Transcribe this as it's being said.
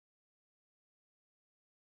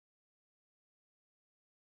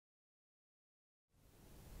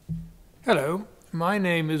Hello, my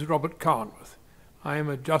name is Robert Carnwath. I am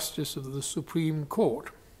a Justice of the Supreme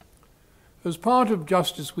Court. As part of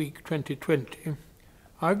Justice Week 2020,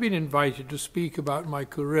 I've been invited to speak about my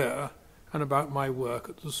career and about my work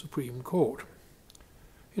at the Supreme Court.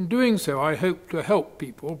 In doing so, I hope to help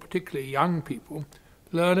people, particularly young people,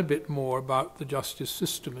 learn a bit more about the justice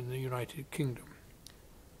system in the United Kingdom.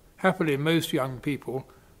 Happily, most young people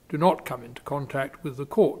do not come into contact with the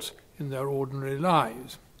courts in their ordinary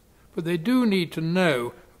lives, but they do need to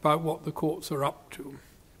know about what the courts are up to.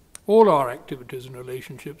 All our activities and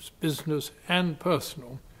relationships, business and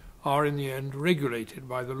personal, are in the end regulated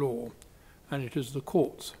by the law, and it is the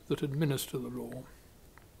courts that administer the law.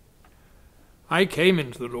 I came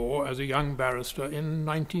into the law as a young barrister in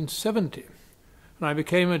 1970, and I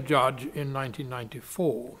became a judge in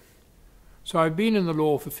 1994. So I've been in the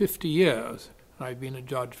law for 50 years, and I've been a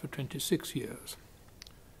judge for 26 years.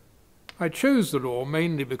 I chose the law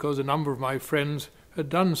mainly because a number of my friends had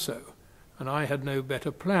done so, and I had no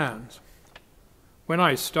better plans. When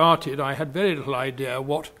I started, I had very little idea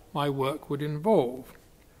what my work would involve,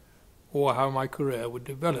 or how my career would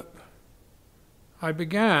develop. I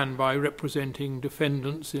began by representing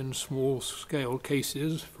defendants in small-scale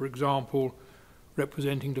cases, for example,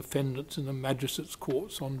 representing defendants in the magistrates'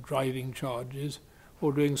 courts on driving charges,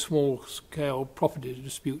 or doing small-scale property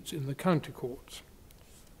disputes in the county courts.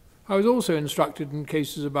 I was also instructed in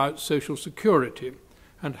cases about social security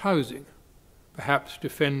and housing, perhaps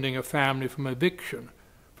defending a family from eviction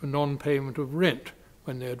for non-payment of rent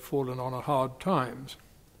when they had fallen on hard times,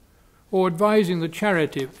 or advising the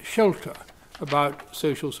charity Shelter about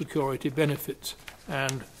social security benefits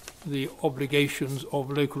and the obligations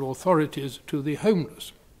of local authorities to the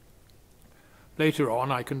homeless. Later on,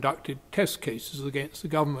 I conducted test cases against the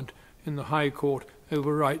government in the High Court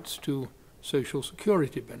over rights to social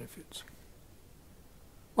security benefits.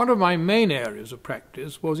 One of my main areas of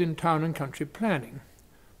practice was in town and country planning,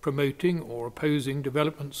 promoting or opposing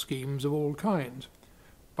development schemes of all kinds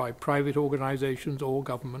by private organisations or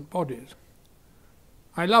government bodies.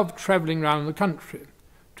 I loved travelling round the country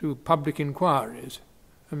to public inquiries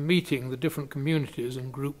and meeting the different communities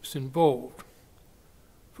and groups involved.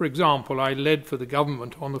 For example, I led for the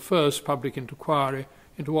government on the first public inquiry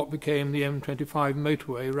into what became the M25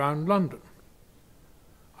 motorway round London.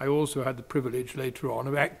 I also had the privilege later on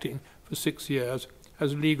of acting for 6 years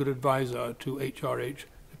as legal advisor to HRH,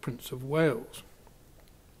 the Prince of Wales.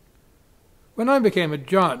 When I became a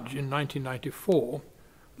judge in 1994,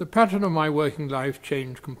 the pattern of my working life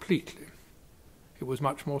changed completely. It was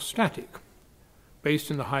much more static, based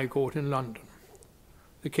in the High Court in London.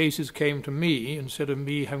 The cases came to me instead of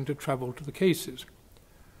me having to travel to the cases.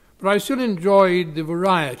 But I still enjoyed the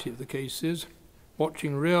variety of the cases,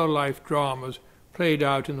 watching real-life dramas played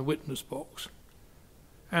out in the witness box,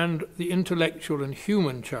 and the intellectual and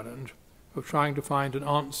human challenge of trying to find an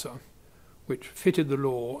answer which fitted the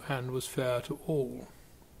law and was fair to all.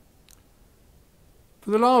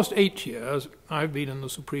 For the last 8 years, I've been in the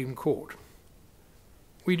Supreme Court.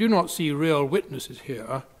 We do not see real witnesses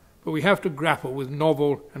here, but we have to grapple with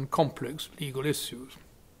novel and complex legal issues.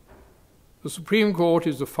 The Supreme Court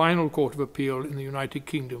is the final court of appeal in the United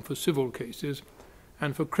Kingdom for civil cases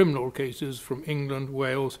and for criminal cases from England,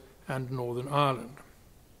 Wales and Northern Ireland.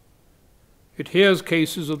 It hears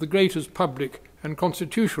cases of the greatest public and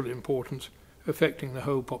constitutional importance affecting the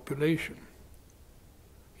whole population.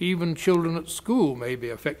 Even children at school may be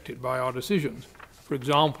affected by our decisions. For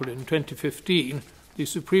example, in 2015, the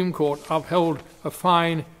Supreme Court upheld a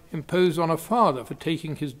fine imposed on a father for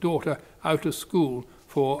taking his daughter out of school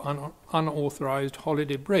for an unauthorized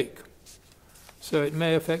holiday break. So it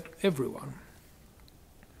may affect everyone.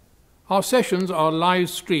 Our sessions are live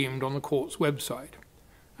streamed on the court's website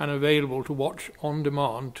and available to watch on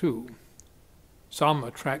demand too. Some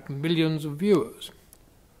attract millions of viewers,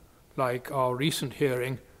 like our recent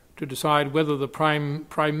hearing to decide whether the Prime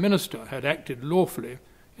Minister had acted lawfully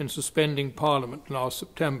in suspending Parliament last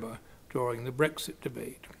September during the Brexit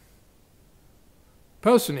debate.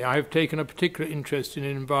 Personally, I have taken a particular interest in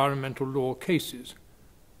environmental law cases.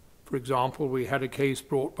 For example, we had a case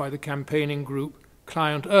brought by the campaigning group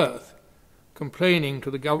Client Earth, complaining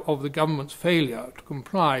of the government's failure to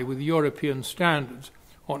comply with European standards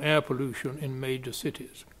on air pollution in major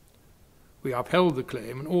cities. We upheld the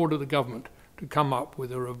claim and ordered the government to come up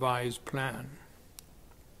with a revised plan.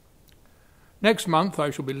 Next month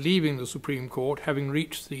I shall be leaving the Supreme Court, having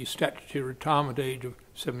reached the statutory retirement age of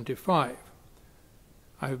 75.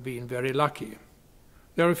 I have been very lucky.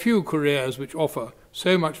 There are few careers which offer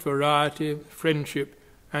so much variety, friendship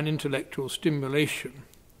and intellectual stimulation,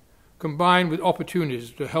 combined with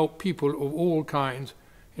opportunities to help people of all kinds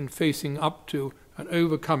in facing up to and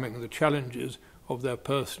overcoming the challenges of their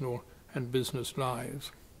personal and business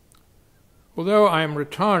lives. Although I am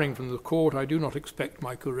retiring from the court, I do not expect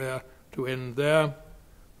my career to end there.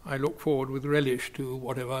 I look forward with relish to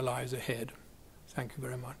whatever lies ahead. Thank you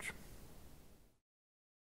very much.